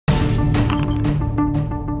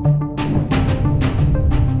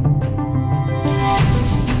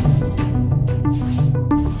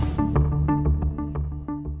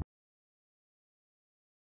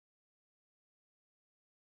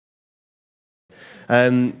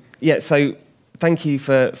Yeah, so thank you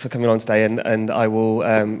for coming on today, and I will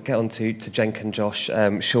get on to Jenk and Josh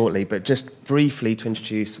shortly, but just briefly to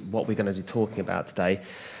introduce what we're going to be talking about today.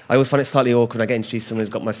 I always find it slightly awkward when I get introduced to someone who's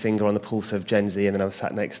got my finger on the pulse of Gen Z, and then I'm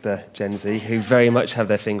sat next to Gen Z, who very much have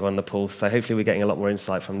their finger on the pulse, so hopefully we're getting a lot more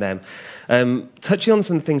insight from them. Touching on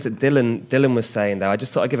some things that Dylan was saying there, I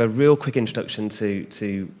just thought I'd give a real quick introduction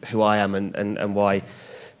to who I am and why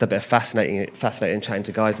Dubit are fascinating chatting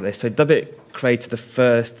to guys like this. So Dubit created the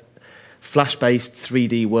first Flash-based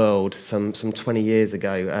 3D world some 20 years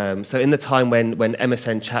ago. So in the time when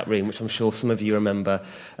MSN chat room, which I'm sure some of you remember,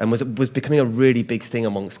 was becoming a really big thing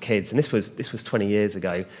amongst kids, and this was 20 years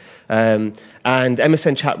ago. And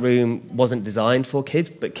MSN chat room wasn't designed for kids,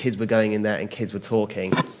 but kids were going in there and kids were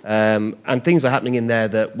talking, and things were happening in there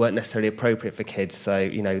that weren't necessarily appropriate for kids. So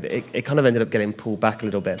it kind of ended up getting pulled back a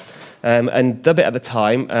little bit. And Dubit at the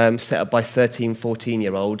time, set up by 13,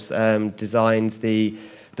 14-year-olds, designed the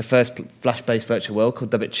first Flash-based virtual world called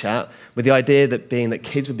Dubit Chat, with the idea that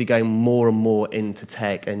kids would be going more and more into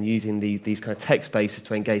tech and using these kind of tech spaces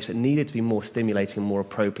to engage, but it needed to be more stimulating and more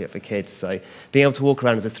appropriate for kids. So being able to walk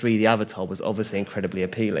around as a 3D avatar was obviously incredibly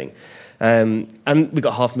appealing. And we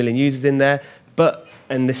got 500,000 users in there,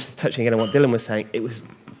 and this is touching again on what Dylan was saying, it was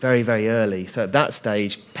very, very early. So at that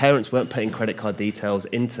stage, parents weren't putting credit card details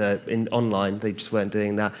in online. They just weren't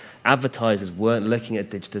doing that. Advertisers weren't looking at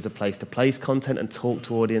digital as a place to place content and talk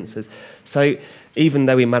to audiences. So even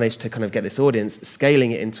though we managed to kind of get this audience,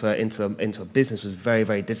 scaling it into a business was very,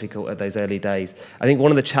 very difficult at those early days. I think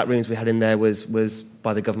one of the chat rooms we had in there was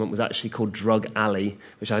by the government was actually called Drug Alley,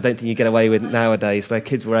 which I don't think you get away with nowadays, where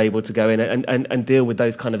kids were able to go in and deal with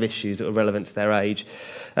those kind of issues that were relevant to their age.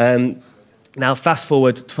 Now, fast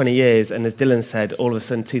forward 20 years, and as Dylan said, all of a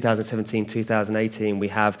sudden, 2017, 2018, we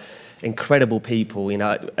have incredible people.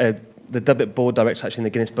 The Dubit board director, actually, in the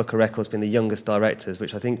Guinness Book of Records, been the youngest directors,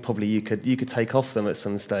 which I think probably you could take off them at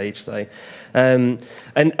some stage. So, and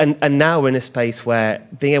now we're in a space where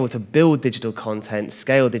being able to build digital content,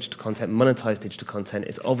 scale digital content, monetize digital content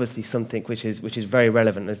is obviously something which is very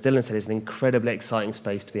relevant. As Dylan said, it's an incredibly exciting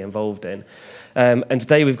space to be involved in. And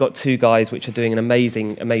today we've got two guys which are doing an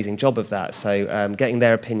amazing job of that. So getting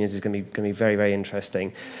their opinions is going to be very, very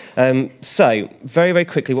interesting. So very, very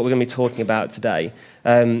quickly, what we're going to be talking about today.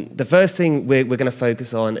 The first thing we're going to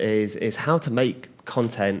focus on is how to make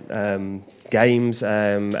content, games,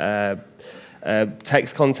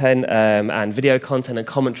 text content, and video content and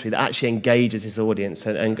commentary that actually engages this audience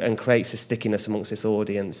and creates a stickiness amongst this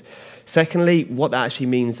audience. Secondly, what that actually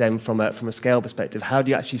means then from a scale perspective. How do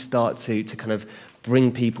you actually start to kind of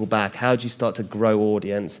bring people back? How do you start to grow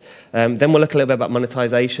audience? Then we'll look a little bit about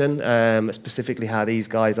monetization, specifically how these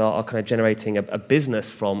guys are kind of generating a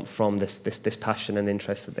business from this passion and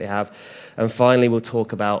interest that they have. And finally, we'll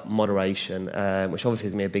talk about moderation, which obviously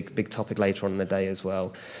is going to be a big topic later on in the day as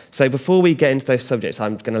well. So before we get into those subjects,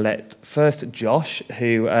 I'm going to let first Josh,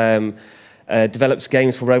 who develops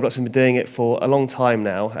games for Roblox and been doing it for a long time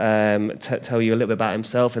now, tell you a little bit about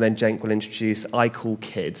himself, and then Jenk will introduce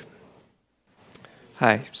iCoolKid.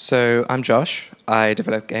 Hi, so I'm Josh. I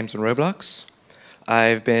develop games on Roblox.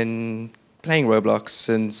 I've been playing Roblox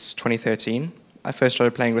since 2013. I first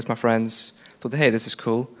started playing with my friends, thought, hey, this is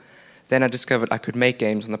cool. Then I discovered I could make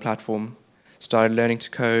games on the platform, started learning to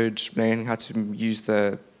code, learning how to use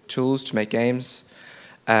the tools to make games.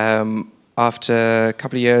 After a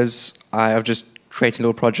couple of years of just creating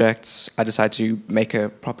little projects, I decided to make a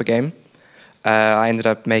proper game. I ended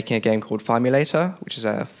up making a game called Farmulator, which is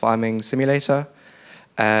a farming simulator.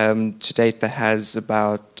 To date, that has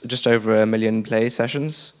about just over 1 million play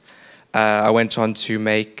sessions. I went on to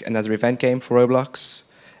make another event game for Roblox.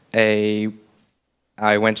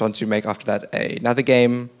 I went on to make, after that, another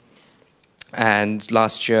game. And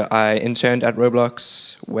last year, I interned at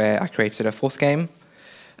Roblox, where I created a 4th game.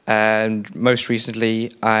 And most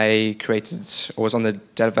recently, I was on the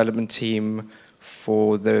development team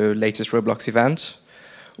for the latest Roblox event,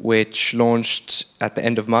 which launched at the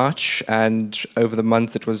end of March, and over the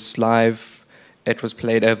month it was live. It was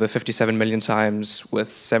played over 57 million times with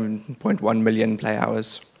 7.1 million play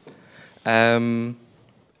hours. In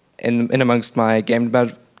amongst my game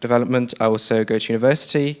development, I also go to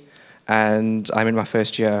university, and I'm in my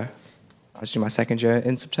first year. I was doing my 2nd year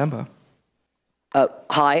in September.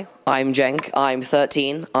 Hi, I'm Jenk. I'm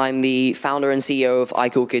 13. I'm the founder and CEO of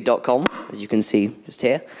iCoolKid.com, as you can see just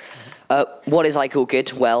here. What is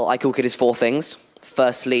iCoolKid? Well, iCoolKid is 4 things.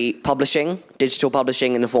 Firstly, publishing, digital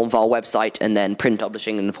publishing in the form of our website, and then print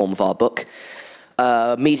publishing in the form of our book.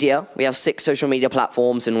 Media, we have 6 social media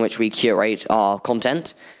platforms in which we curate our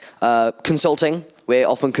content. Consulting, We're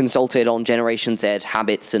often consulted on Generation Z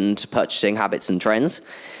habits and purchasing habits and trends.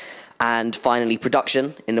 And finally,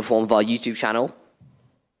 production in the form of our YouTube channel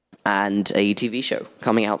and a TV show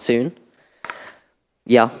coming out soon.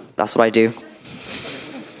 Yeah, that's what I do.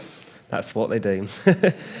 That's what they do.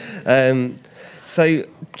 So,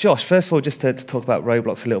 Josh, first of all, just to talk about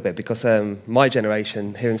Roblox a little bit, because my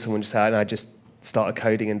generation, hearing someone just say, and I just started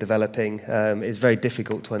coding and developing, is very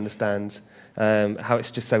difficult to understand how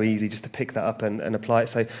it's just so easy just to pick that up and apply it.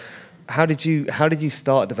 So, how did you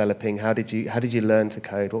start developing? How did you learn to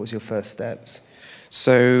code? What was your first steps?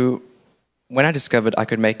 So, when I discovered I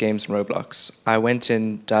could make games in Roblox, I went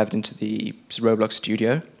and dived into the Roblox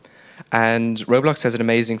studio. And Roblox has an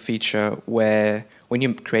amazing feature where when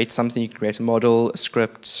you create something, you can create a model, a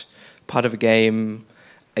script, part of a game,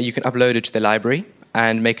 and you can upload it to the library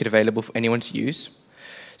and make it available for anyone to use.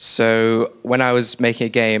 So when I was making a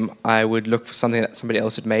game, I would look for something that somebody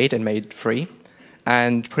else had made and made free,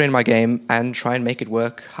 and put it in my game and try and make it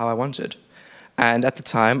work how I wanted. And at the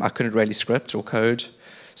time, I couldn't really script or code,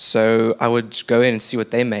 so I would go in and see what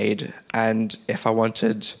they made, and if I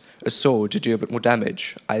wanted a sword to do a bit more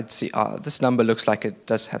damage, I'd see, this number looks like it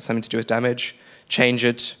does have something to do with damage, change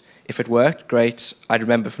it. If it worked, great, I'd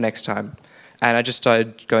remember for next time. And I just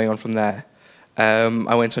started going on from there.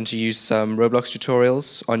 I went on to use some Roblox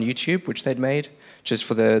tutorials on YouTube, which they'd made, just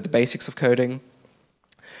for the basics of coding.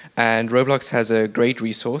 And Roblox has a great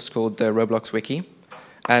resource called the Roblox Wiki.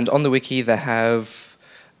 And on the wiki, they have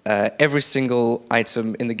every single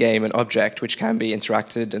item in the game and object which can be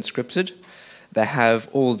interacted and scripted. They have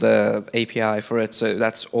all the API for it, so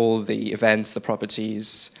that's all the events, the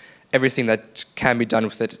properties, everything that can be done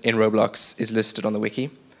with it in Roblox is listed on the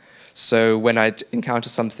wiki. So when I'd encounter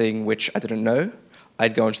something which I didn't know,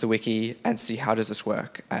 I'd go onto the wiki and see how does this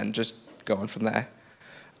work, and just go on from there.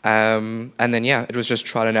 And then, yeah, it was just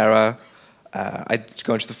trial and error. I'd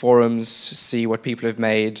go into the forums, see what people have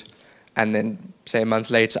made, and then, say a month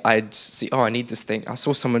later, I'd see, oh, I need this thing. I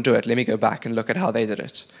saw someone do it. Let me go back and look at how they did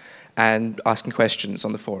it. And asking questions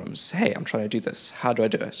on the forums. Hey, I'm trying to do this. How do I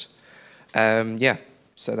do it? Yeah,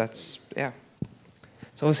 so that's, yeah.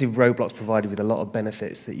 So obviously Roblox provided with a lot of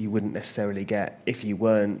benefits that you wouldn't necessarily get if you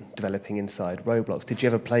weren't developing inside Roblox. Did you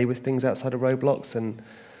ever play with things outside of Roblox? And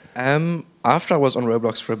after I was on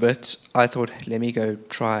Roblox for a bit, I thought, let me go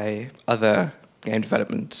try other game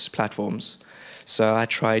development platforms. So I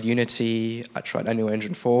tried Unity, I tried Unreal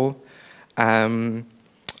Engine 4. I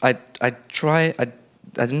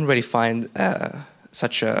didn't really find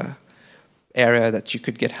such a area that you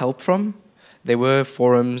could get help from. There were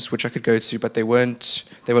forums which I could go to, but they were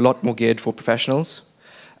a lot more geared for professionals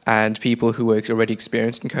and people who were already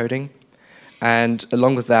experienced in coding. And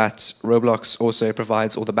along with that, Roblox also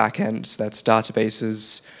provides all the backends, that's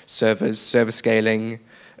databases, servers, server scaling,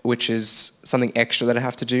 which is something extra that I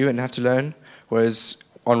have to do and have to learn. Whereas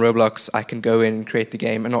on Roblox, I can go in and create the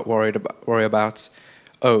game and not worry about,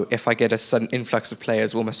 oh, if I get a sudden influx of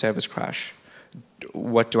players, will my servers crash?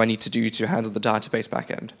 What do I need to do to handle the database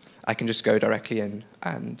backend? I can just go directly in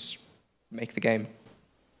and make the game.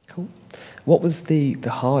 Cool. What was the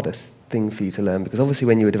hardest thing for you to learn? Because obviously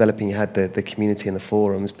when you were developing, you had the community and the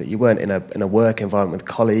forums, but you weren't in a work environment with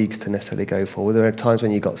colleagues to necessarily go for. Were there times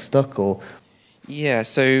when you got stuck? Or? Yeah,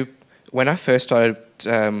 so when I first started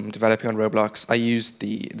developing on Roblox, I used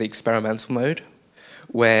the experimental mode,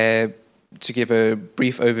 where, to give a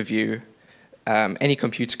brief overview, any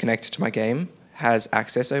computer connected to my game has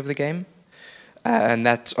access over the game. And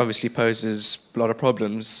that obviously poses a lot of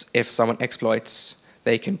problems. If someone exploits,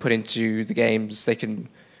 they can put into the games, they can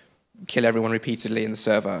kill everyone repeatedly in the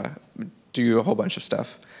server, do a whole bunch of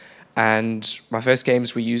stuff. And my first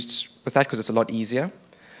games were used with that because it's a lot easier.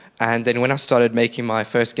 And then when I started making my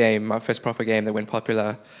first game, my first proper game that went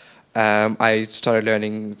popular, I started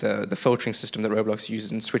learning the filtering system that Roblox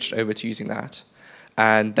uses and switched over to using that.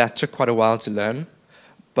 And that took quite a while to learn.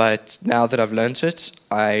 But now that I've learned it,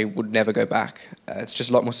 I would never go back. It's just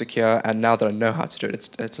a lot more secure, and now that I know how to do it,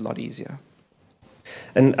 it's a lot easier.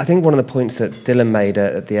 And I think one of the points that Dylan made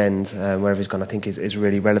at the end, wherever he's gone, I think is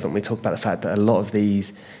really relevant. We talk about the fact that a lot of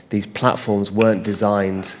these platforms weren't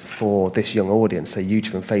designed for this young audience. So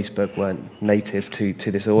YouTube and Facebook weren't native to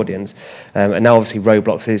this audience. And now obviously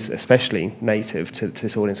Roblox is especially native to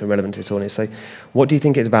this audience and relevant to this audience. So what do you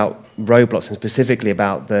think it's about Roblox, and specifically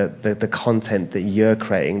about the content that you're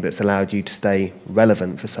creating that's allowed you to stay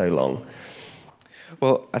relevant for so long?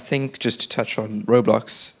 Well, I think just to touch on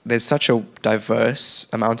Roblox, there's such a diverse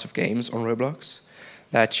amount of games on Roblox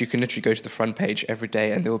that you can literally go to the front page every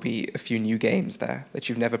day and there will be a few new games there that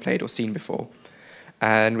you've never played or seen before.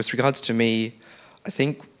 And with regards to me, I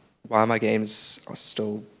think why my games are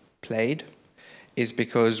still played is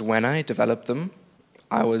because when I developed them,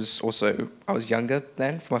 I was younger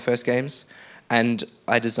then for my first games, and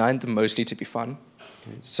I designed them mostly to be fun.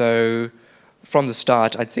 So from the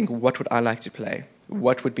start, I'd think, what would I like to play?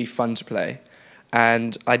 What would be fun to play?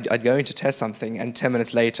 And I'd go in to test something, and 10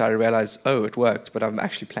 minutes later I realized, oh, it worked, but I'm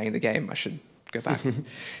actually playing the game. I should go back.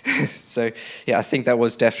 So yeah, I think that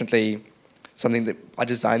was definitely something that I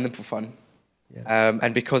designed them for fun. Yeah.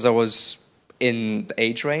 And because I was in the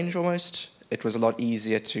age range almost, it was a lot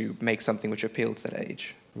easier to make something which appealed to that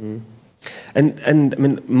age. Mm. And I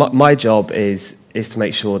mean, my job is to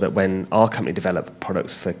make sure that when our company develop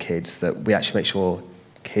products for kids, that we actually make sure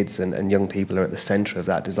kids and young people are at the centre of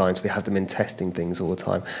that design, so we have them in testing things all the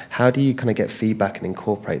time. How do you kind of get feedback and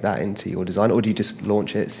incorporate that into your design, or do you just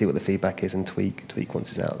launch it, see what the feedback is, and tweak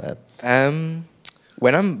once it's out there?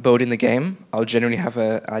 When I'm building the game, I'll generally have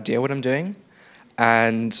an idea what I'm doing,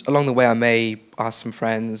 and along the way I may ask some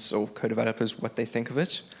friends or co-developers what they think of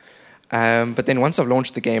it. But then once I've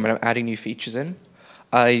launched the game and I'm adding new features in,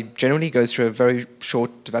 I generally go through a very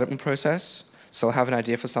short development process. So I'll have an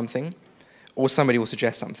idea for something, or somebody will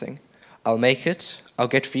suggest something. I'll make it, I'll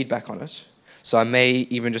get feedback on it. So I may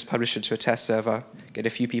even just publish it to a test server, get a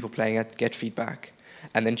few people playing it, get feedback,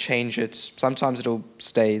 and then change it. Sometimes it'll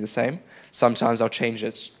stay the same. Sometimes I'll change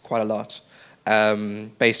it quite a lot,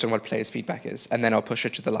 based on what players' feedback is. And then I'll push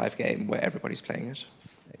it to the live game where everybody's playing it.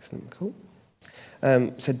 Excellent, cool.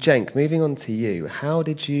 So Jenk, moving on to you, how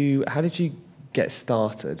did you get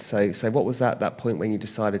started? So what was that point when you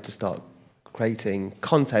decided to start creating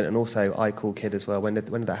content, and also iCoolKid as well? When did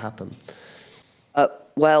that happen?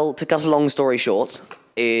 Well, to cut a long story short,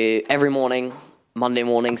 every morning, Monday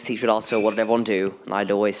mornings, teacher would ask, so what did everyone do? And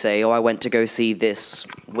I'd always say, oh, I went to go see this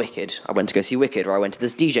Wicked. I went to go see Wicked, or I went to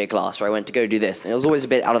this DJ class, or I went to go do this. And it was always a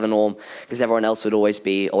bit out of the norm, because everyone else would always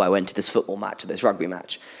be, oh, I went to this football match, or this rugby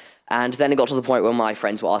match. And then it got to the point where my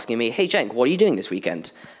friends were asking me, hey, Jenk, what are you doing this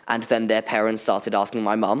weekend? And then their parents started asking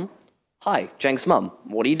my mum, hi, Jenk's mum,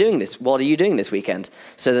 what are you doing this weekend?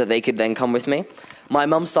 So that they could then come with me. My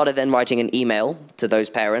mum started then writing an email to those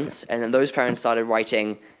parents, and then those parents started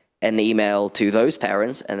writing an email to those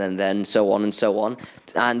parents, and then so on and so on.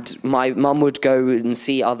 And my mum would go and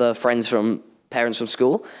see other parents from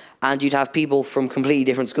school, and you'd have people from completely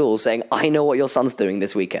different schools saying, I know what your son's doing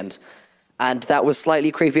this weekend. And that was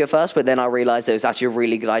slightly creepy at first, but then I realized it was actually a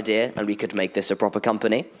really good idea, and we could make this a proper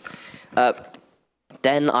company.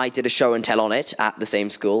 Then I did a show and tell on it at the same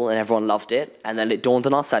school, and everyone loved it. And then it dawned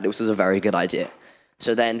on us that it was a very good idea.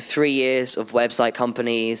 So then 3 years of website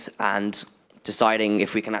companies and deciding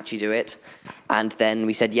if we can actually do it. And then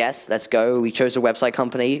we said, yes, let's go. We chose a website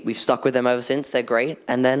company. We've stuck with them ever since. They're great.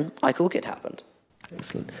 And then iCoolKid happened.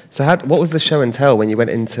 Excellent. So what was the show and tell when you went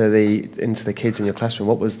into the kids in your classroom?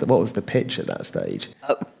 What was the pitch at that stage?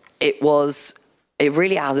 It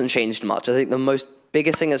really hasn't changed much. I think the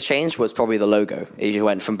biggest thing that's changed was probably the logo. It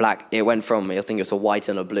went from I think it was a white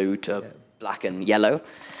and a blue to black and yellow.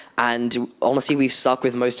 And honestly, we've stuck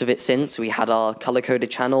with most of it since. We had our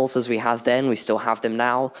color-coded channels as we had then. We still have them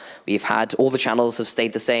now. We've had all the channels have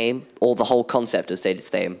stayed the same. The whole concept has stayed the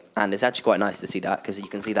same. And it's actually quite nice to see that, because you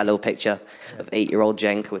can see that little picture of 8-year-old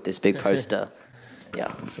Jenk with this big poster.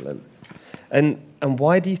 Yeah. Excellent. And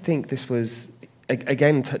why do you think this was,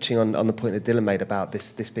 again, touching on the point that Dylan made about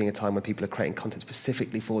this being a time when people are creating content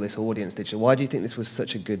specifically for this audience, why do you think this was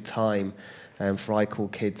such a good time for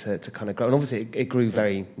iCoolKid to kind of grow? And obviously it grew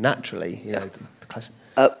very naturally, you know, the class.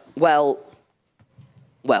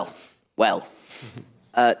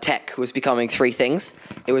 Tech was becoming three things.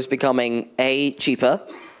 It was becoming cheaper,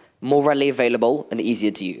 more readily available, and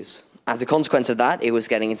easier to use. As a consequence of that, it was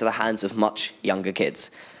getting into the hands of much younger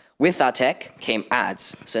kids. With that tech came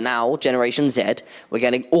ads. So now, Generation Z, we're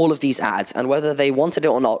getting all of these ads, and whether they wanted it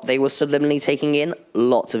or not, they were subliminally taking in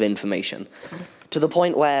lots of information. To the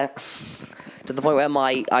point where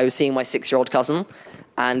I was seeing my 6-year-old cousin,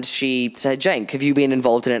 and she said, Jenk, have you been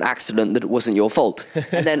involved in an accident that wasn't your fault?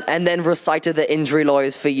 and then recited the injury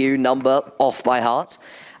lawyers for you number off by heart.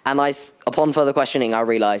 And upon further questioning, I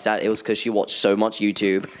realized that it was because she watched so much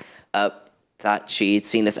YouTube that she'd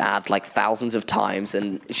seen this ad like thousands of times,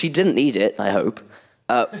 and she didn't need it, I hope,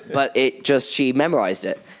 but she memorized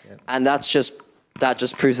it. Yeah. And that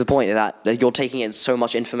just proves the point that you're taking in so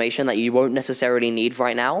much information that you won't necessarily need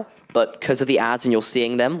right now, but because of the ads and you're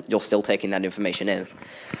seeing them, you're still taking that information in.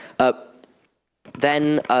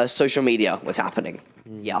 Then social media was happening.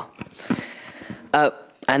 Yeah.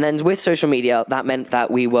 And then with social media, that meant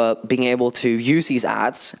that we were being able to use these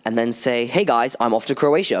ads and then say, hey guys, I'm off to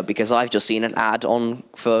Croatia because I've just seen an ad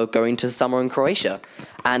for going to summer in Croatia.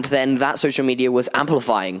 And then that social media was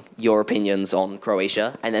amplifying your opinions on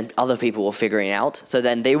Croatia, and then other people were figuring it out. So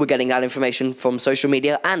then they were getting that information from social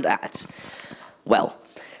media and ads. Well,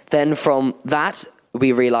 then from that,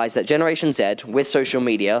 we realized that Generation Z, with social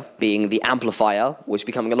media being the amplifier, was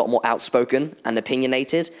becoming a lot more outspoken and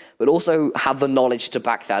opinionated, but also have the knowledge to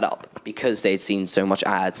back that up because they'd seen so much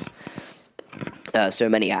ads, so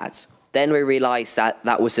many ads. Then we realized that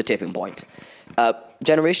that was the tipping point.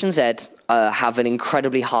 Generation Z have an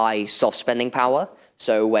incredibly high soft spending power.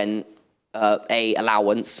 So when a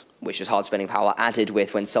allowance, which is hard spending power, added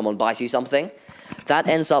with when someone buys you something, that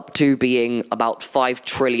ends up to being about £5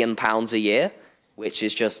 trillion a year, which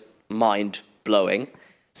is just mind-blowing.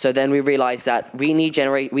 So then we realized that we need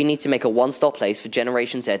to make a one-stop place for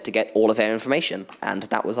Generation Z to get all of their information, and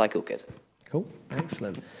that was iCoolKid. Cool,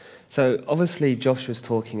 excellent. So obviously Josh was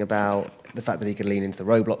talking about the fact that he could lean into the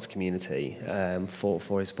Roblox community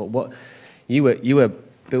for his support. What you were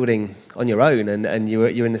building on your own, and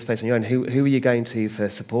you're in this space on your own. Who were you going to for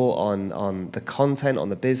support on the content, on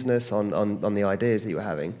the business, on the ideas that you were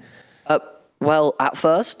having? Well, at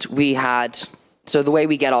first we had. So the way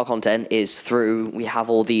we get our content is through, we have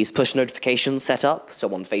all these push notifications set up.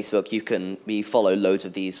 So on Facebook, we follow loads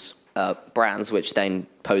of these brands, which then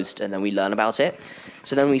post, and then we learn about it.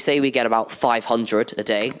 So then we say we get about 500 a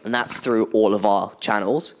day, and that's through all of our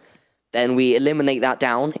channels. Then we eliminate that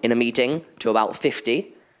down in a meeting to about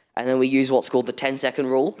 50, and then we use what's called the 10-second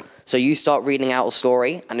rule. So you start reading out a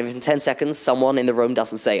story, and if in 10 seconds someone in the room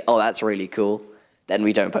doesn't say, oh, that's really cool, then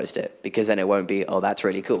we don't post it, because then it won't be, oh, that's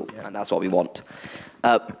really cool, and that's what we want.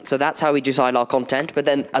 So that's how we decide our content, but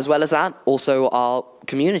then as well as that, also our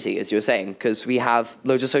community, as you were saying, because we have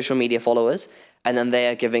loads of social media followers, and then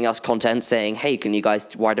they're giving us content saying, hey, can you guys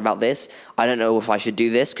write about this? I don't know if I should do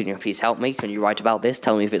this. Can you please help me? Can you write about this?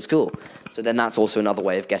 Tell me if it's cool. So then that's also another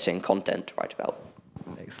way of getting content to write about.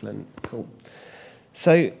 Excellent, cool.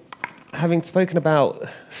 So having spoken about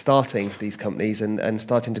starting these companies and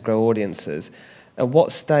starting to grow audiences, at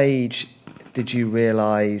what stage did you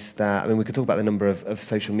realise that, I mean, we could talk about the number of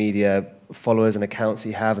social media followers and accounts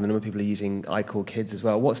you have and the number of people are using iCoolKids as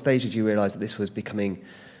well. What stage did you realise that this was becoming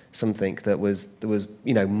something that was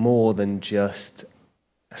more than just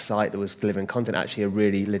a site that was delivering content, actually a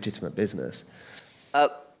really legitimate business?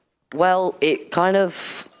 Well, it kind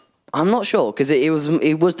of, I'm not sure, because it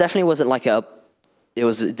definitely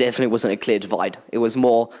wasn't a clear divide. It was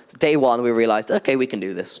more, day one we realised, okay, we can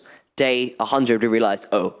do this. Day 100 we realised,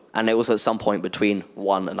 oh, and it was at some point between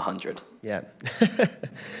 1 and 100. Yeah.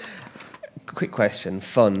 Quick question,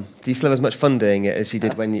 fun. Do you still have as much fun doing it as you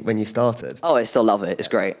did when you started? Oh, I still love it. It's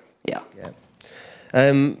great. Yeah.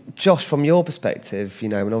 Yeah. Josh, from your perspective,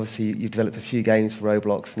 and obviously you've developed a few games for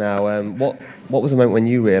Roblox now. What was the moment when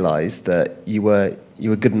you realised that you were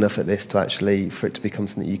good enough at this for it to become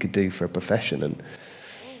something that you could do for a profession?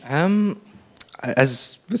 And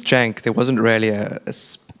as with Jenk, there wasn't really a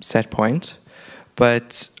set point,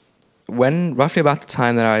 but when roughly about the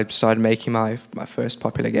time that I started making my first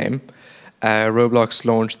popular game, Roblox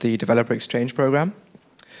launched the Developer Exchange program.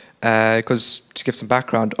 Because to give some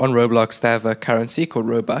background, on Roblox they have a currency called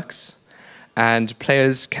Robux, and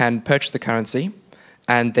players can purchase the currency,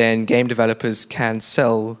 and then game developers can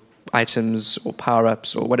sell items or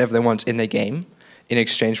power-ups or whatever they want in their game in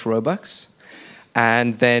exchange for Robux.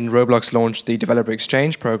 And then Roblox launched the Developer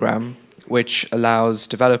Exchange program, which allows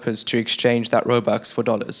developers to exchange that Robux for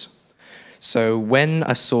dollars. So when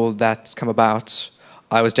I saw that come about,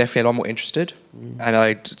 I was definitely a lot more interested, and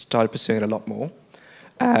I started pursuing it a lot more.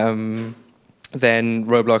 Then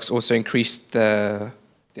Roblox also increased the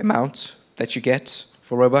amount that you get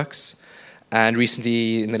for Robux, and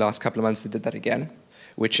recently, in the last couple of months, they did that again,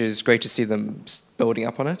 which is great to see them building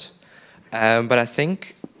up on it. But I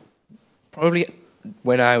think probably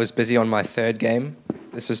when I was busy on my third game,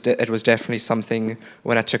 it was definitely something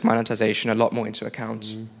when I took monetization a lot more into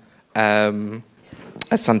account.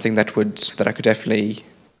 As something that I could definitely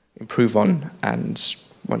improve on, and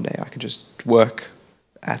one day I could just work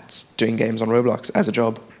at doing games on Roblox as a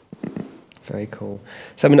job. Very cool.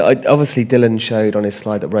 So, I mean, obviously Dylan showed on his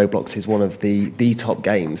slide that Roblox is one of the top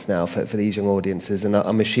games now for these young audiences, and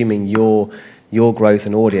I'm assuming your growth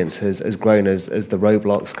and audience has grown as the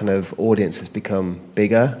Roblox kind of audience has become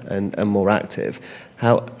bigger and more active.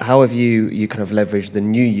 How have you kind of leveraged the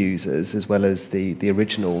new users as well as the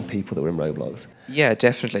original people that were in Roblox? Yeah,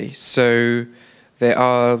 definitely. So there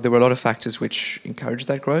were a lot of factors which encouraged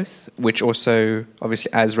that growth, which also,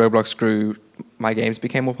 obviously, as Roblox grew, my games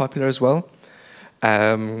became more popular as well.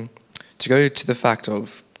 To go to the fact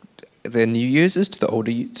of the new users to the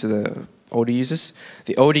older users,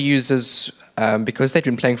 the older users, because they'd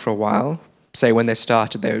been playing for a while, say when they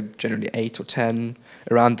started, they were generally 8 or 10,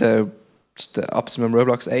 around the optimum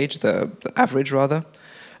Roblox age, the average rather.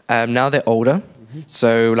 Now they're older,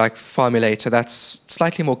 so like Farmulator, that's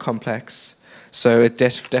slightly more complex. So it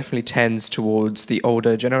definitely tends towards the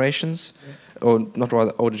older generations, or not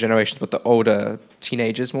rather older generations, but the older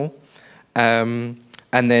teenagers more. And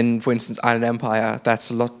then, for instance, Island Empire,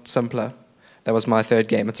 that's a lot simpler. That was my third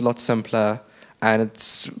game. It's a lot simpler, and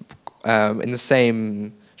it's in the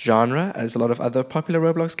same genre as a lot of other popular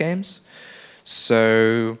Roblox games.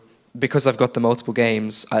 So because I've got the multiple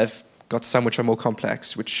games, I've got some which are more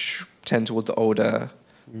complex, which tend toward the older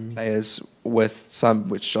players, with some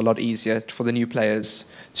which are a lot easier for the new players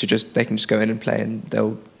to they can just go in and play, and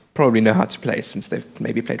they'll probably know how to play since they've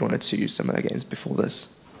maybe played 1 or 2 similar games before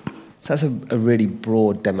this. So that's a really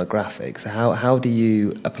broad demographic. So how do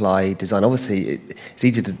you apply design? Obviously, it's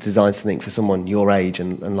easy to design something for someone your age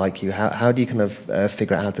and like you. How do you kind of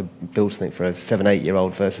figure out how to build something for a 7,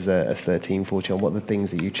 8-year-old versus a 13, 14? What are the things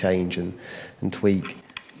that you change and tweak?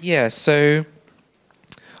 Yeah, so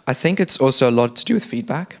I think it's also a lot to do with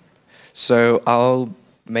feedback. So I'll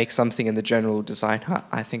make something in the general design how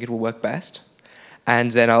I think it will work best,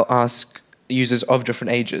 and then I'll ask users of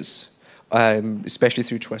different ages, especially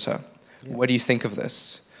through Twitter, what do you think of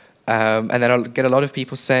this? And then I'll get a lot of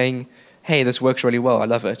people saying, hey, this works really well, I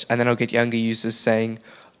love it. And then I'll get younger users saying,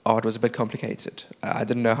 oh, it was a bit complicated, I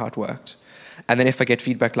didn't know how it worked. And then if I get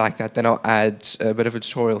feedback like that, then I'll add a bit of a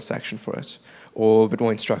tutorial section for it, or a bit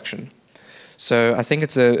more instruction. So I think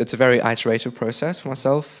it's a very iterative process for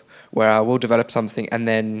myself, where I will develop something and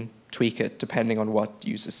then tweak it depending on what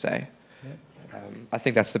users say. I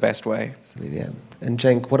think that's the best way. Absolutely, yeah. And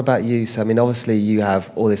Jenk, what about you? So, I mean, obviously you have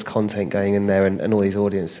all this content going in there and all these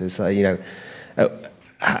audiences. So, you know,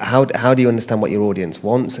 how do you understand what your audience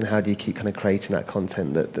wants, and how do you keep kind of creating that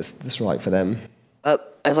content that's right for them?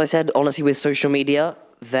 As I said, honestly, with social media,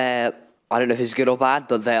 I don't know if it's good or bad,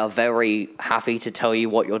 but they are very happy to tell you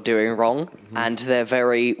what you're doing wrong, and they're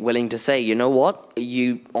very willing to say, you know what,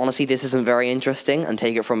 honestly, this isn't very interesting, and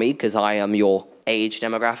take it from me because I am your age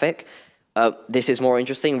demographic. This is more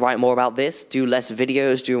interesting, write more about this, do less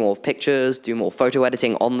videos, do more pictures, do more photo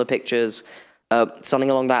editing on the pictures, something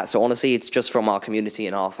along that. So honestly, it's just from our community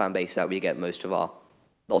and our fan base that we get lots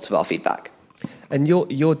of our feedback. And your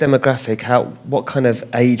demographic, what kind of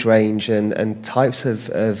age range and types of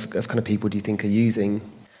kind of people do you think are using?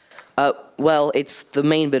 Well, it's the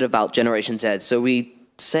main bit about Generation Z. So we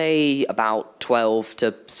say about 12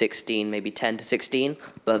 to 16, maybe 10 to 16,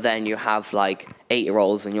 but then you have like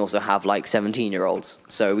 8-year-olds and you also have like 17-year-olds.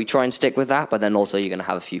 So we try and stick with that, but then also you're going to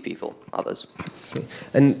have a few others.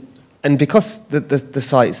 And because the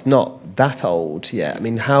site's not that old yet, I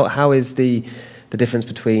mean, how is the difference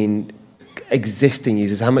between existing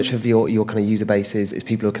users? How much of your kind of user base is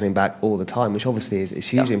people who are coming back all the time, which obviously is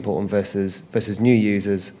hugely important, versus new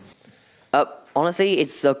users? Honestly,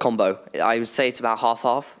 it's a combo. I would say it's about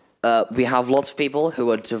half-half. We have lots of people who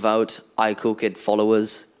are devout iCoolKid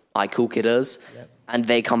followers, iCoolKidders, and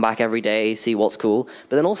they come back every day, see what's cool.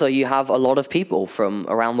 But then also you have a lot of people from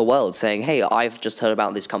around the world saying, hey, I've just heard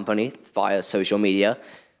about this company via social media.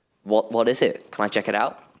 What is it? Can I check it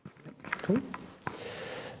out? Cool.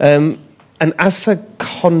 And as for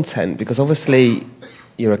content, because obviously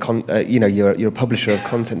you're a publisher of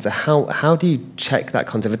content, so how do you check that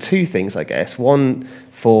content? For two things, I guess. One,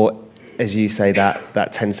 for, as you say, that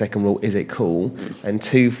 10-second rule, is it cool? And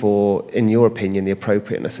two, for, in your opinion, the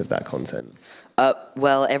appropriateness of that content.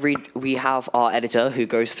 Well, we have our editor who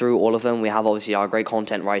goes through all of them. We have obviously our great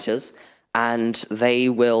content writers, and they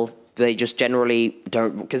just generally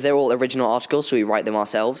don't, because they're all original articles, so we write them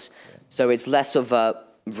ourselves. So it's less of a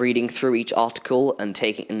reading through each article and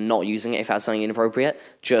not using it if that's something inappropriate,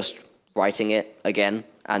 just writing it again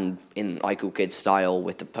and in iCoolKid style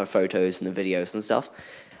with the photos and the videos and stuff.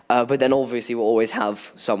 But then obviously we'll always have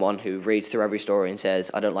someone who reads through every story and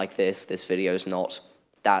says, I don't like this video's not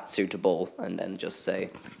that suitable, and then just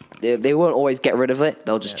say, they won't always get rid of it,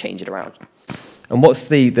 they'll just change it around. And what's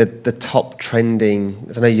the top trending,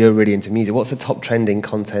 I know you're really into music, what's the top trending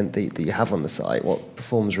content that you have on the site? What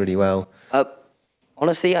performs really well?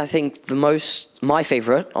 Honestly, I think my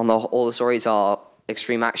favourite on all the stories are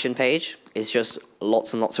Extreme Action page. It's just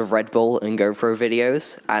lots and lots of Red Bull and GoPro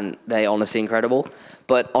videos, and they're honestly incredible.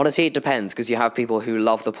 But honestly, it depends, because you have people who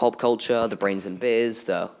love the pop culture, the brains and biz,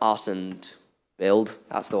 the art and build,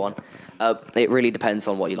 that's the one. It really depends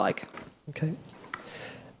on what you like. Okay.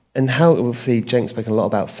 And how, obviously, Jenk's spoken a lot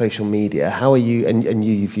about social media. How are you, and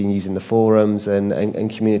you've been using the forums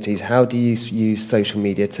and communities, how do you use social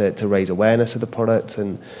media to raise awareness of the product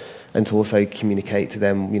and to also communicate to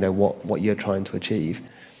them, what you're trying to achieve?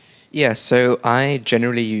 Yeah, so I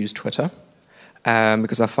generally use Twitter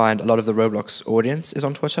because I find a lot of the Roblox audience is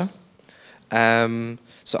on Twitter.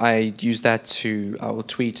 So I use that I will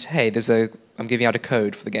tweet, hey, I'm giving out a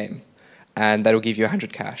code for the game, and that'll give you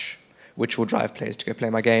 100 cash, which will drive players to go play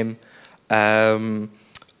my game.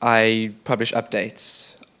 I publish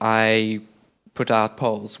updates. I put out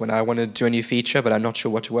polls when I want to do a new feature, but I'm not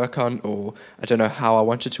sure what to work on, or I don't know how I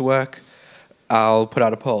want it to work. I'll put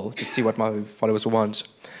out a poll to see what my followers want.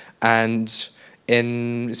 And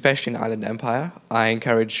especially in Island Empire, I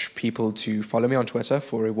encourage people to follow me on Twitter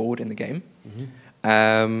for a reward in the game.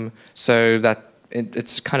 So that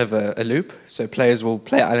it's kind of a loop. So players will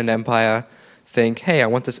play Island Empire, think, hey, I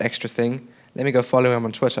want this extra thing. Let me go follow him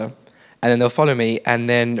on Twitter. And then they'll follow me, and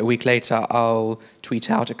then a week later, I'll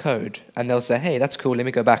tweet out a code. And they'll say, hey, that's cool, let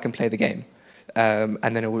me go back and play the game. And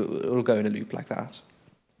then it will go in a loop like that.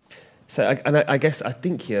 So, I guess I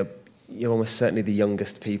think you're almost certainly the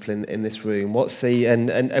youngest people in this room. What's the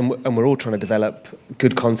and we're all trying to develop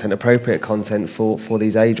good content, appropriate content for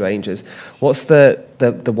these age ranges. What's the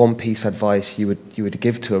one piece of advice you would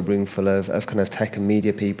give to a room full of kind of tech and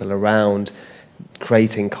media people around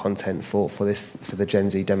creating content for the Gen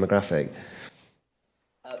Z demographic?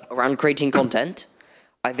 Around creating content,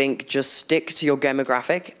 I think just stick to your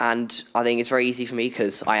demographic, and I think it's very easy for me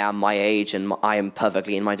because I am my age and I am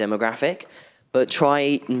perfectly in my demographic. But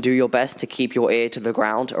try and do your best to keep your ear to the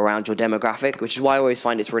ground around your demographic, which is why I always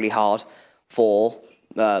find it's really hard for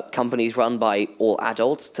companies run by all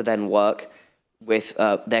adults to then work with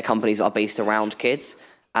their companies that are based around kids.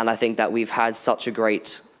 And I think that we've had such a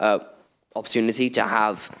great opportunity to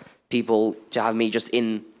have me just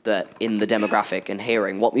in the demographic and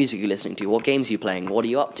hearing what music you're listening to, what games you're playing, what are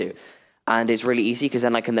you up to. And it's really easy because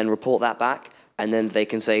then I can then report that back. And then they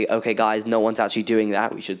can say, okay, guys, no one's actually doing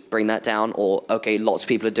that. We should bring that down. Or, okay, lots of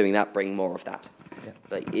people are doing that. Bring more of that. Yeah.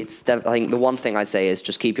 But I think the one thing I say is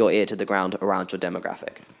just keep your ear to the ground around your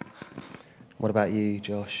demographic. What about you,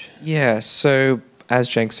 Josh? Yeah, so as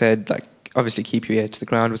Jenk said, like obviously keep your ear to the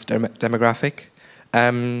ground with the demographic.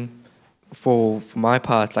 For my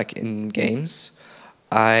part, like in games,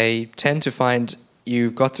 I tend to find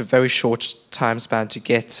you've got a very short time span to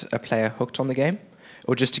get a player hooked on the game,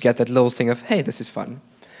 or just to get that little thing of, hey, this is fun.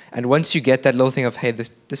 And once you get that little thing of, hey,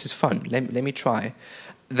 this is fun, let me try,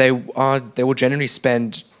 they will generally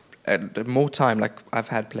spend more time. Like I've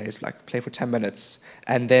had players like play for 10 minutes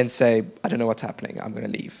and then say, I don't know what's happening, I'm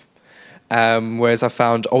going to leave. Whereas I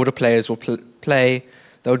found older players will play,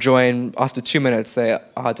 they'll join, after 2 minutes, I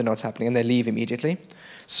don't know what's happening, and they leave immediately.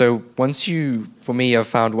 So for me, I've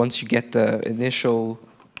found once you get the initial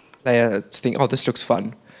player to think, oh, this looks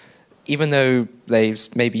fun, even though they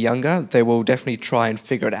may be younger, they will definitely try and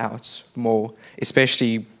figure it out more,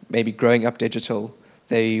 especially maybe growing up digital.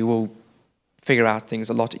 They will figure out things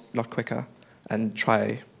a lot quicker and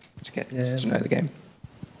try to get to know the game.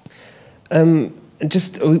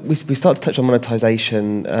 We started to touch on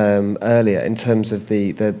monetization earlier in terms of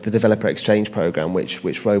the developer exchange program which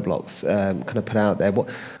Roblox kind of put out there.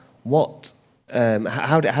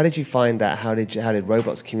 How did you find that? How did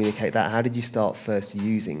Roblox communicate that? How did you start first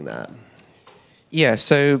using that? Yeah,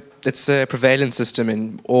 so it's a prevalent system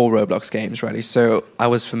in all Roblox games, really. So I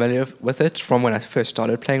was familiar with it from when I first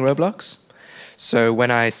started playing Roblox. So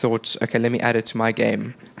when I thought, okay, let me add it to my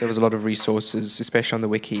game, there was a lot of resources, especially on the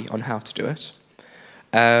wiki, on how to do it.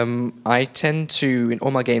 I tend to, in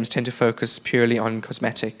all my games, focus purely on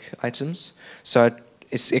cosmetic items. So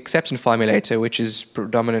except in Formulator, which is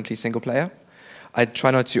predominantly single player, I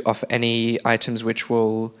try not to offer any items which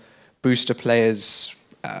will boost a player's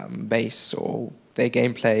base or their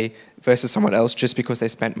gameplay versus someone else just because they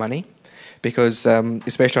spent money. Because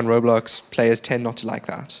especially on Roblox, players tend not to like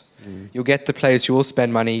that. You'll get the players who will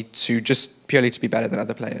spend money to just purely to be better than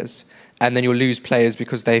other players. And then you'll lose players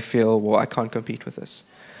because they feel, well, I can't compete with this.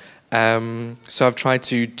 So I've tried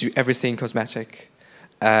to do everything cosmetic,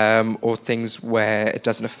 or things where it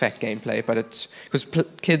doesn't affect gameplay, but because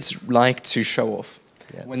kids like to show off.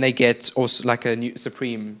 Yeah. When they get also like a new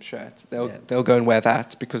Supreme shirt, they'll go and wear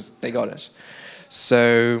that because they got it.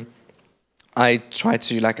 So I try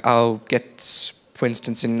to I'll get, for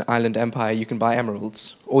instance, in Island Empire, you can buy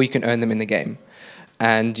emeralds or you can earn them in the game.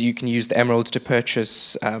 And you can use the emeralds to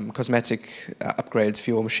purchase cosmetic upgrades for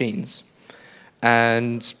your machines.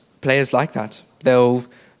 And players like that.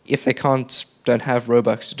 If they don't have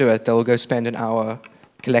Robux to do it, they'll go spend an hour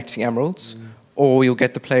collecting emeralds. Or you'll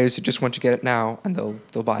get the players who just want to get it now, and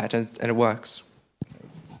they'll buy it, and it works.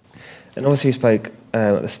 And obviously you spoke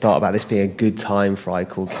at the start about this being a good time for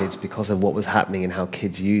iCoolKids because of what was happening and how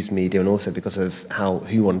kids use media, and also because of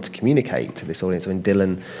who wanted to communicate to this audience. I mean,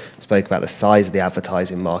 Dylan spoke about the size of the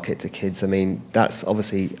advertising market to kids. I mean, that's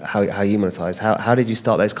obviously how you monetize. How did you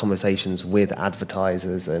start those conversations with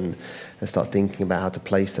advertisers and start thinking about how to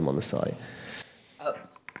place them on the site?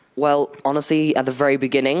 Well, honestly, at the very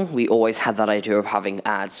beginning, we always had that idea of having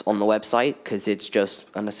ads on the website because it's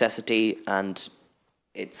just a necessity, and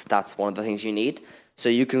that's one of the things you need. So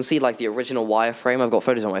you can see like the original wireframe. I've got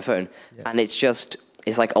photos on my phone, and it's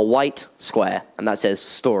like a white square, and that says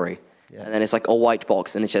story, and then it's like a white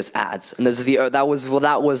box, and it says ads. And that was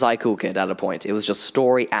iCoolKid at a point. It was just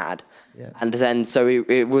story ad, and then so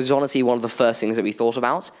it was honestly one of the first things that we thought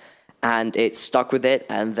about. And it stuck with it,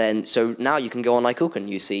 and then, so now you can go on iCoolKid and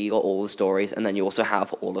you see all the stories, and then you also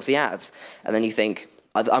have all of the ads. And then you think,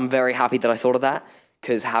 I'm very happy that I thought of that,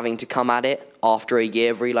 because having to come at it after a year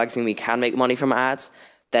of realizing we can make money from ads,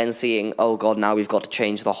 then seeing, oh God, now we've got to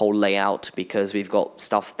change the whole layout because we've got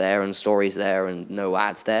stuff there and stories there and no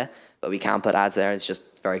ads there, but we can put ads there. It's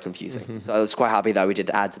just very confusing. So I was quite happy that we did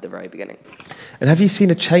ads at the very beginning. And have you seen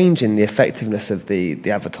a change in the effectiveness of the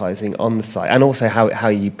advertising on the site, and also how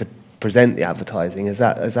you present the advertising? Has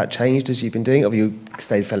that changed as you've been doing it, or have you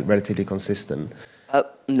stayed relatively consistent?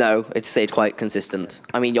 No, it's stayed quite consistent.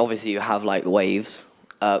 I mean, obviously you have like waves,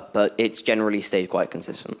 but it's generally stayed quite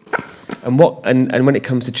consistent. And when it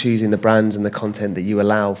comes to choosing the brands and the content that you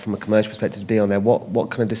allow from a commercial perspective to be on there, what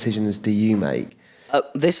kind of decisions do you make?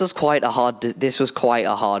 This was quite a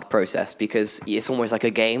hard process because it's almost like a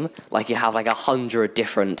game. Like you have like 100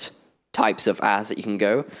 different types of ads that you can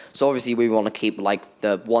go. So obviously we want to keep like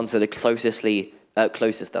the ones that are closest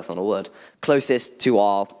to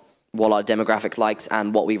what our demographic likes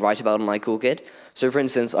and what we write about on iCoolKid. So for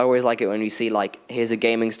instance, I always like it when you see like, here's a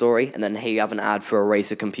gaming story, and then here you have an ad for a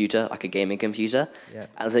racer computer, like a gaming computer. And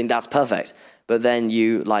I think that's perfect. But then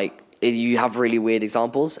you have really weird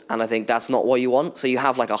examples, and I think that's not what you want. So you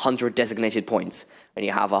have like 100 designated points, and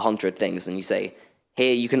you have 100 things, and you say,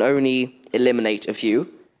 here you can only eliminate a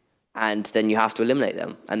few, and then you have to eliminate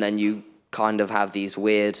them. And then you kind of have these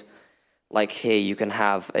weird, like here you can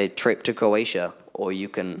have a trip to Croatia, or you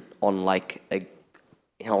can on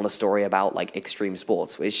a story about like extreme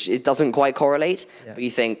sports, which it doesn't quite correlate, but you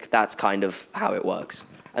think that's kind of how it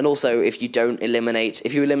works. And also if you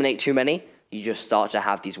eliminate too many, you just start to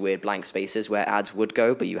have these weird blank spaces where ads would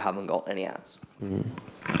go, but you haven't got any ads.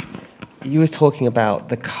 You were talking about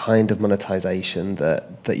the kind of monetization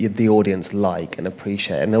that the audience like and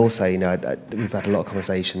appreciate, and also, we've had a lot of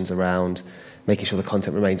conversations around making sure the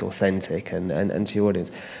content remains authentic and to your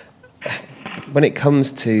audience. When it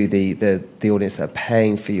comes to the audience that are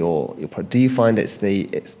paying for your product, do you find it's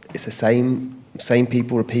the same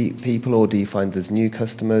people, repeat people, or do you find there's new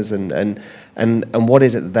customers, and what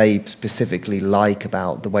is it that they specifically like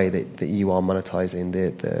about the way that you are monetizing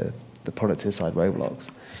the product inside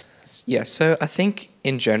Roblox? Yeah, so I think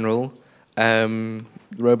in general,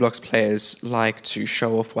 Roblox players like to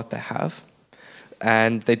show off what they have,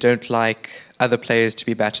 and they don't like other players to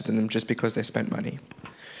be better than them just because they spent money.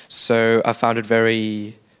 So I found it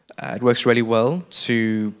works really well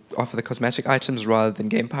to offer the cosmetic items rather than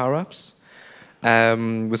game power-ups.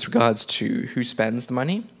 With regards to who spends the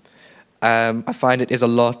money, I find it is a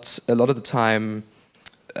lot of the time,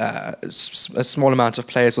 a small amount of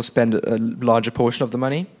players will spend a larger portion of the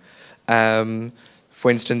money.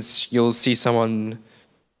 For instance, you'll see someone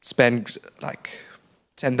spend like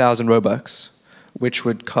 10,000 Robux, which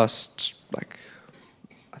would cost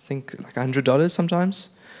I think $100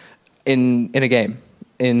 sometimes in a game,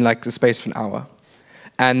 in like the space of an hour.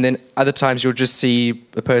 And then other times you'll just see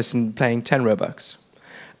a person playing 10 Robux.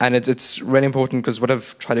 And it's really important because what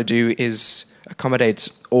I've tried to do is accommodate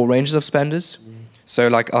all ranges of spenders. So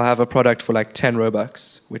like I'll have a product for like 10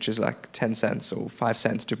 Robux, which is like 10 cents or 5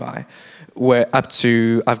 cents to buy, where up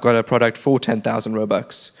to I've got a product for 10,000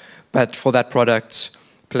 Robux. But for that product,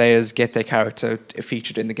 players get their character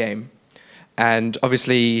featured in the game. And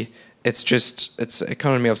obviously it's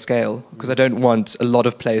economy of scale, because I don't want a lot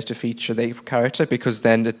of players to feature their character, because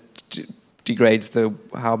then it degrades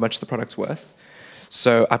how much the product's worth.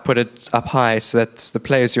 So I put it up high so that the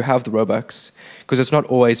players who have the Robux, because it's not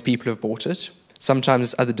always people who have bought it.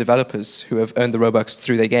 Sometimes other developers who have earned the Robux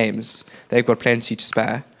through their games, they've got plenty to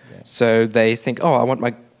spare. So they think, oh, I want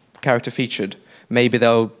my character featured. Maybe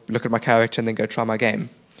they'll look at my character and then go try my game.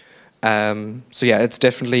 So yeah, it's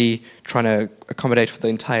definitely trying to accommodate for the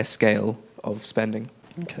entire scale of spending.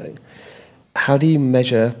 Okay. How do you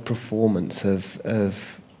measure performance of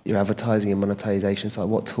your advertising and monetization side?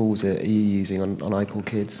 What tools are you using on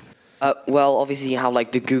iCoolKids? Well, obviously you have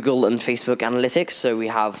like the Google and Facebook analytics. So we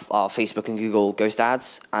have our Facebook and Google Ghost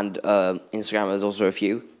ads, and Instagram has also a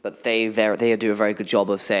few. But they do a very good job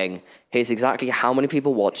of saying, here's exactly how many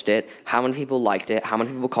people watched it, how many people liked it, how many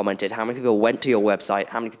people commented, how many people went to your website,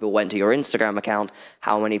 how many people went to your Instagram account,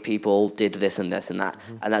 how many people did this and this and that.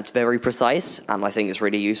 And that's very precise, and I think it's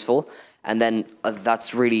really useful. And then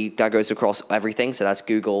that goes across everything. So that's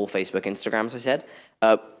Google, Facebook, Instagram, as I said.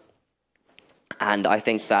 And I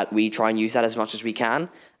think that we try and use that as much as we can.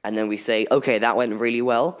 And then we say, okay, that went really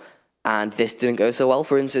well, and this didn't go so well.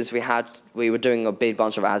 For instance, we were doing a big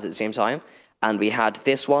bunch of ads at the same time, and we had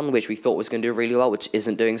this one, which we thought was going to do really well, which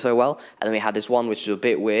isn't doing so well. And then we had this one, which is a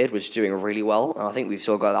bit weird, which is doing really well. And I think we've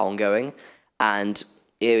still got that one going. And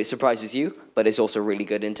it surprises you, but it's also really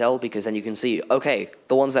good intel, because then you can see, okay,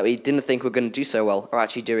 the ones that we didn't think were going to do so well are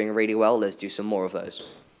actually doing really well. Let's do some more of those.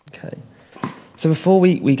 Okay. So before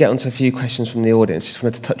we get onto a few questions from the audience, just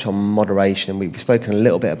wanted to touch on moderation. We've spoken a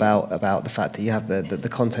little bit about the fact that you have the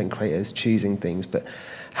content creators choosing things, but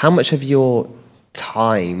how much of your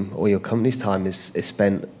time or your company's time is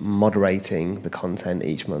spent moderating the content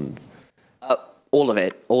each month? All of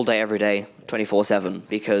it, all day, every day, 24/7,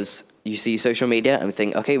 because you see social media and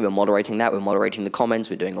think, okay, we're moderating that, we're moderating the comments,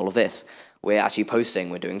 we're doing all of this. We're actually posting,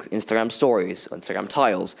 we're doing Instagram stories, Instagram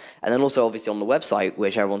tiles, and then also obviously on the website,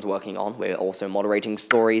 which everyone's working on, we're also moderating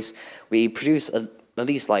stories. We produce at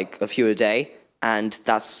least like a few a day, and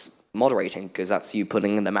that's moderating, because that's you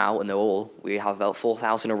putting them out, and we have about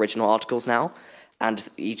 4,000 original articles now, and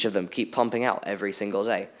each of them keep pumping out every single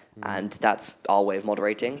day. And that's our way of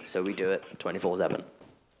moderating, so we do it 24/7.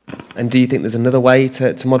 And do you think there's another way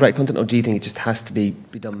to moderate content, or do you think it just has to be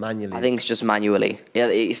done manually? I think it's just manually. Yeah,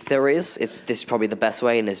 if there is, this is probably the best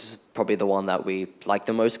way, and this is probably the one that we like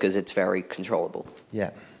the most, because it's very controllable. Yeah,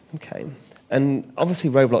 okay. And obviously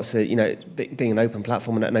Roblox, being an open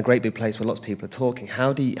platform and a great big place where lots of people are talking,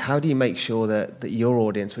 how do you make sure that your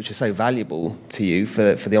audience, which is so valuable to you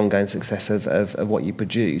for the ongoing success of what you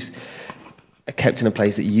produce, are kept in a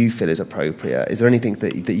place that you feel is appropriate? Is there anything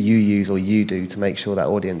that you use or you do to make sure that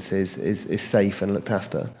audience is safe and looked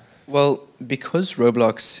after? Well, because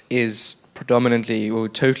Roblox is predominantly or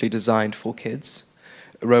totally designed for kids,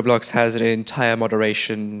 Roblox has an entire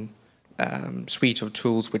moderation suite of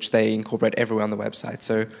tools which they incorporate everywhere on the website.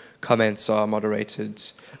 So comments are moderated.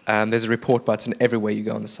 There's a report button everywhere you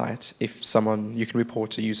go on the site. You can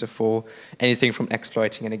report a user for anything from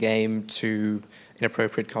exploiting in a game to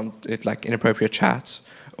inappropriate chat,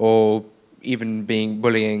 or even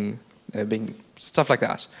bullying, being stuff like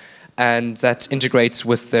that. And that integrates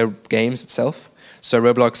with the games itself. So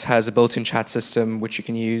Roblox has a built-in chat system which you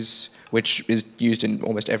can use, which is used in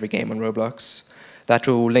almost every game on Roblox. That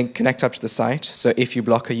will connect up to the site. So if you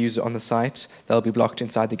block a user on the site, they'll be blocked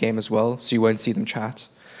inside the game as well, so you won't see them chat.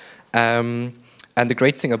 And the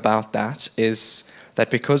great thing about that is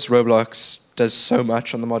that because Roblox does so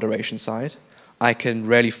much on the moderation side, I can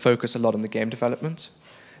really focus a lot on the game development,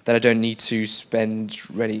 that I don't need to spend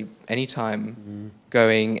really any time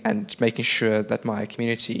going and making sure that my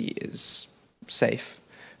community is safe,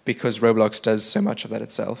 because Roblox does so much of that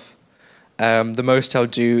itself. The most I'll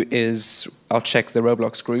do is I'll check the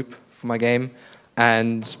Roblox group for my game,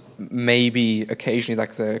 and maybe occasionally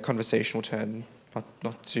like the conversation will turn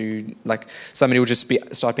not to, like somebody will just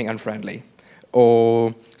start being unfriendly,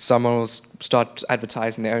 or someone will start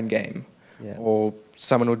advertising their own game. Yeah. Or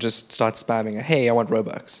someone will just start spamming, hey, I want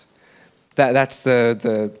Robux. That's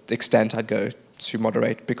the extent I'd go to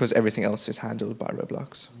moderate, because everything else is handled by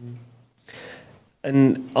Roblox.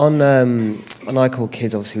 And on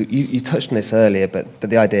iCoolKid, obviously, you touched on this earlier, but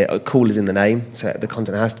the idea, cool is in the name, so the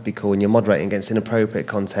content has to be cool, and you're moderating against inappropriate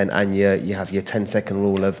content, and you have your 10-second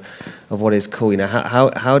rule of what is cool.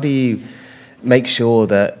 How do you make sure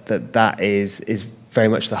that is very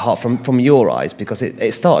much the heart from your eyes, because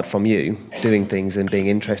it started from you doing things and being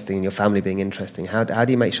interesting and your family being interesting. How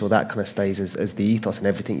do you make sure that kind of stays as the ethos and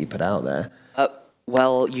everything you put out there?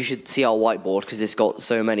 Well, you should see our whiteboard, because it's got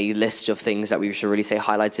so many lists of things that we should really say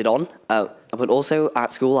highlighted on. But also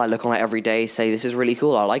at school, I look on it every day, say, this is really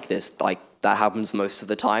cool, I like this. Like, that happens most of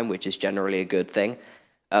the time, which is generally a good thing.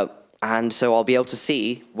 And so I'll be able to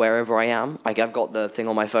see wherever I am. Like, I've got the thing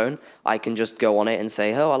on my phone. I can just go on it and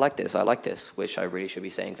say, oh, I like this, which I really should be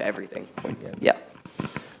saying for everything. Yeah.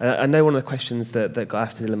 I know one of the questions that got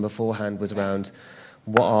asked to Dylan beforehand was around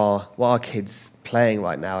what are kids playing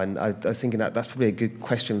right now? And I was thinking that's probably a good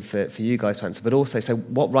question for you guys to answer. But also, so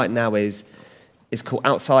what right now is cool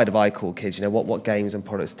outside of iCoolKid? What games and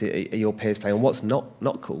products are your peers playing, and what's not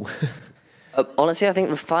cool? Honestly, I think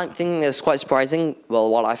the thing that's quite surprising, well,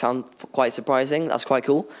 what I found quite surprising, that's quite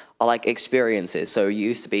cool, are like experiences. So you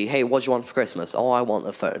used to be, hey, what do you want for Christmas? Oh, I want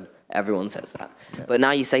a phone. Everyone says that. Yeah. But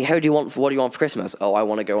now you say, what do you want for Christmas? Oh, I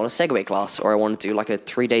want to go on a Segway class, or I want to do like a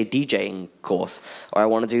 3-day DJing course, or I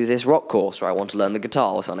want to do this rock course, or I want to learn the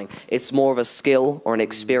guitar or something. It's more of a skill or an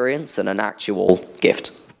experience than an actual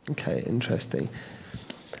gift. Okay, interesting.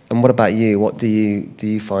 And what about you? What do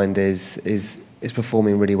you find is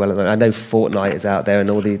performing really well at the moment? I know Fortnite is out there and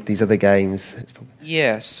all these other games.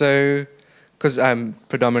 Yeah, so because I'm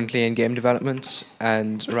predominantly in game development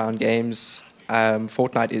and around games,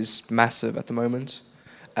 Fortnite is massive at the moment.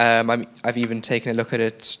 I've even taken a look at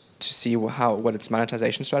it to see what its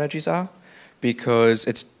monetization strategies are, because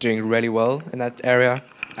it's doing really well in that area.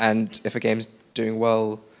 And if a game's doing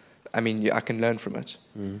well, I mean, I can learn from it.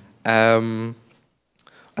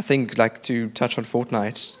 I think, like, to touch on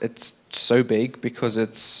Fortnite, it's so big because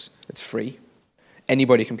it's free.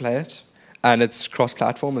 Anybody can play it, and it's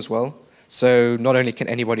cross-platform as well. So not only can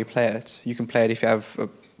anybody play it, you can play it if you have an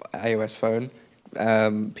iOS phone,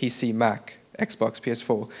 PC, Mac, Xbox,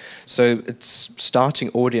 PS4. So its starting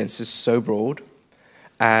audience is so broad,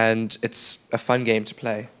 and it's a fun game to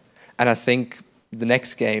play. And I think the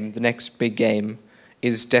next big game,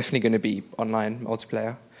 is definitely going to be online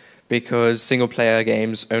multiplayer, because single-player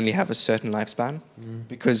games only have a certain lifespan.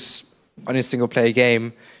 Because on a single-player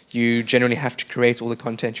game, you generally have to create all the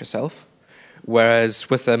content yourself, whereas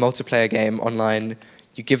with a multiplayer game online,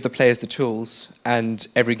 you give the players the tools, and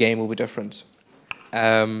every game will be different.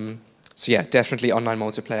 So yeah, definitely online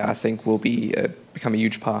multiplayer, I think, will become a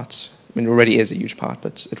huge part. I mean, it already is a huge part,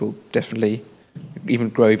 but it will definitely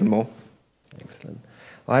grow even more. Excellent.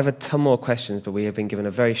 Well, I have a ton more questions, but we have been given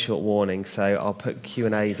a very short warning, so I'll put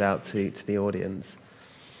Q&As out to the audience.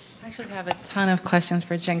 I actually have a ton of questions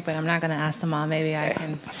for Jenk, but I'm not going to ask them all. Maybe I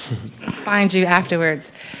can find you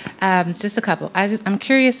afterwards. Just a couple. I'm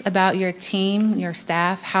curious about your team, your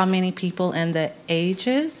staff. How many people and the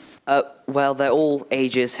ages? Well, they're all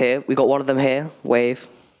ages here. We got one of them here. Wave.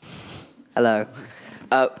 Hello.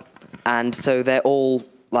 And so they're all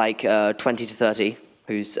like 20 to 30.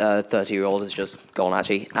 Whose 30-year-old has just gone,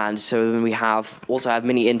 actually. And so we also have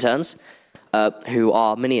mini interns, who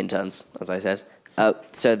are mini interns, as I said.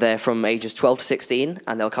 So they're from ages 12 to 16,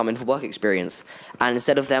 and they'll come in for work experience. And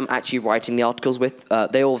instead of them actually writing the articles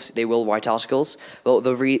they will write articles, but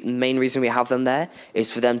the main reason we have them there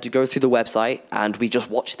is for them to go through the website, and we just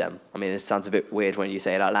watch them. I mean, it sounds a bit weird when you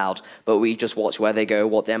say it out loud, but we just watch where they go,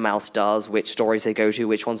 what their mouse does, which stories they go to,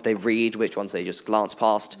 which ones they read, which ones they just glance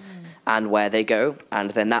past, and where they go. And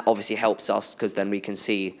then that obviously helps us, because then we can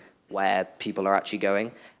see where people are actually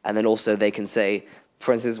going. And then also they can say,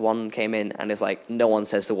 for instance, one came in and it's like, no one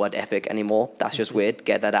says the word epic anymore. That's just weird.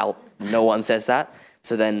 Get that out. No one says that.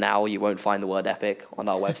 So then now you won't find the word epic on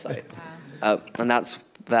our website. And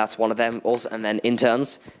that's one of them. Also, and then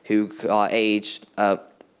interns who are aged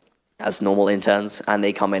as normal interns, and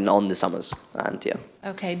they come in on the summers. And yeah.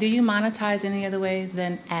 Okay. Do you monetize any other way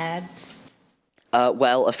than ads?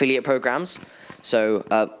 Well, affiliate programs. So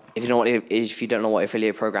if you don't know what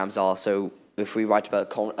affiliate programs are, so if we write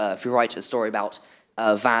a story about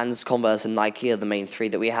Vans, Converse, and Nike are the main three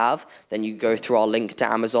that we have, then you go through our link to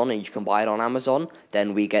Amazon and you can buy it on Amazon.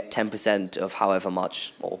 Then we get 10% of however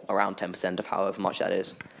much, or around 10% of however much that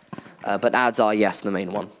is. But ads are, yes, the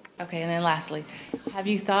main one. Okay, and then lastly, have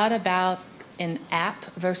you thought about an app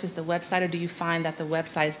versus the website, or do you find that the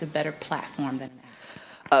website is the better platform than an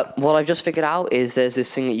app? What I've just figured out is there's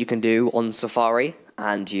this thing that you can do on Safari,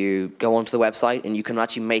 and you go onto the website and you can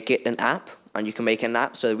actually make it an app. And you can make an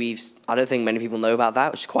app. So I don't think many people know about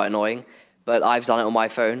that, which is quite annoying. But I've done it on my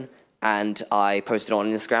phone, and I posted it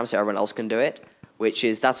on Instagram so everyone else can do it.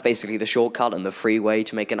 That's basically the shortcut and the free way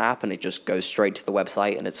to make an app, and it just goes straight to the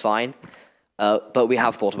website, and it's fine. But we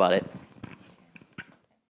have thought about it.